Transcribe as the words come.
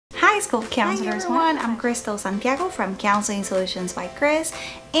high school counselors. Hi everyone, I'm Crystal Santiago from Counseling Solutions by Krys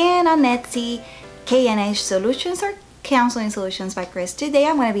and on Etsy KNH Solutions or Counseling Solutions by Krys. Today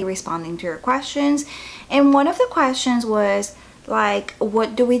I'm going to be responding to your questions, and one of the questions was like,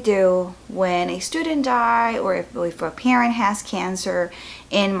 what do we do when a student dies, or if a parent has cancer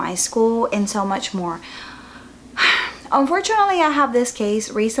in my school, and so much more. Unfortunately, I have this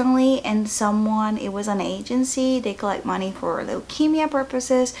case recently, and it was an agency, they collect money for leukemia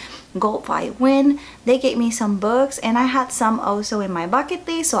purposes, Gold 5 win. They gave me some books, and I had some also in my bucket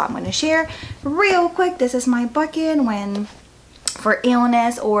list, so I'm going to share real quick. This is my bucket for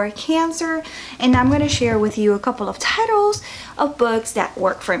illness or cancer, and I'm going to share with you a couple of titles of books that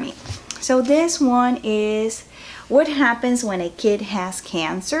work for me. So this one is What Happens When a Kid Has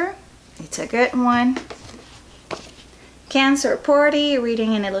Cancer. It's a good one. Cancer Party,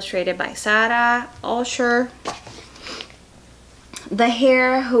 reading and illustrated by Sarah Alsher. The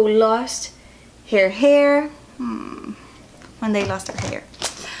Hare Who Lost Her Hair. When they lost their hair.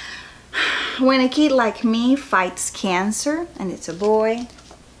 When a Kid Like Me Fights Cancer, and it's a boy.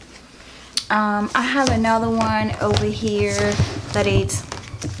 I have another one over here that it's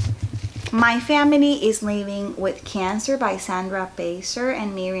My Family is Living with Cancer by Sandra Pacer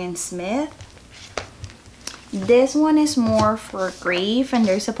and Miriam Smith. This one is more for grief, and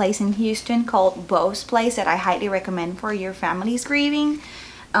there's a place in Houston called Bo's Place that I highly recommend for your family's grieving.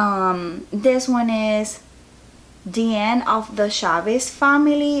 This one is The End of the Chavez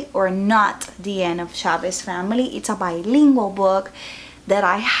Family, or Not the End of Chavez Family. It's a bilingual book that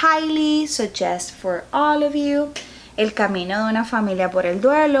I highly suggest for all of you. El Camino de una Familia por el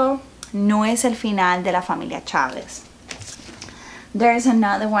Duelo. No es el final de la familia Chavez. There's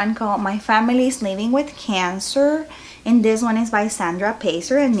another one called My Family is Living with Cancer, and this one is by Sandra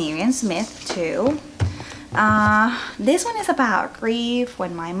Pacer and Miriam Smith too. This one is about grief,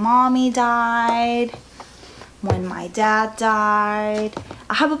 when my mommy died, when my dad died.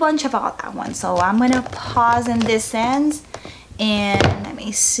 I have a bunch about that one, so I'm gonna pause in this sense and let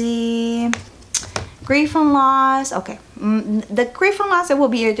me see. Grief and loss. Okay, the grief and loss, it will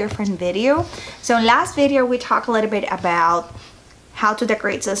be a different video. So last video we talked a little bit about how to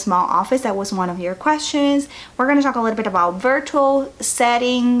decorate a small office. That was one of your questions. We're going to talk a little bit about virtual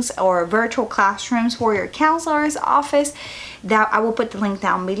settings or virtual classrooms for your counselor's office. That I will put the link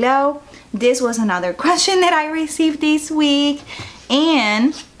down below. This was another question that I received this week,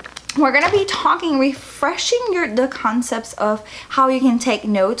 and we're going to be refreshing the concepts of how you can take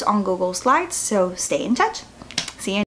notes on Google Slides. So stay in touch.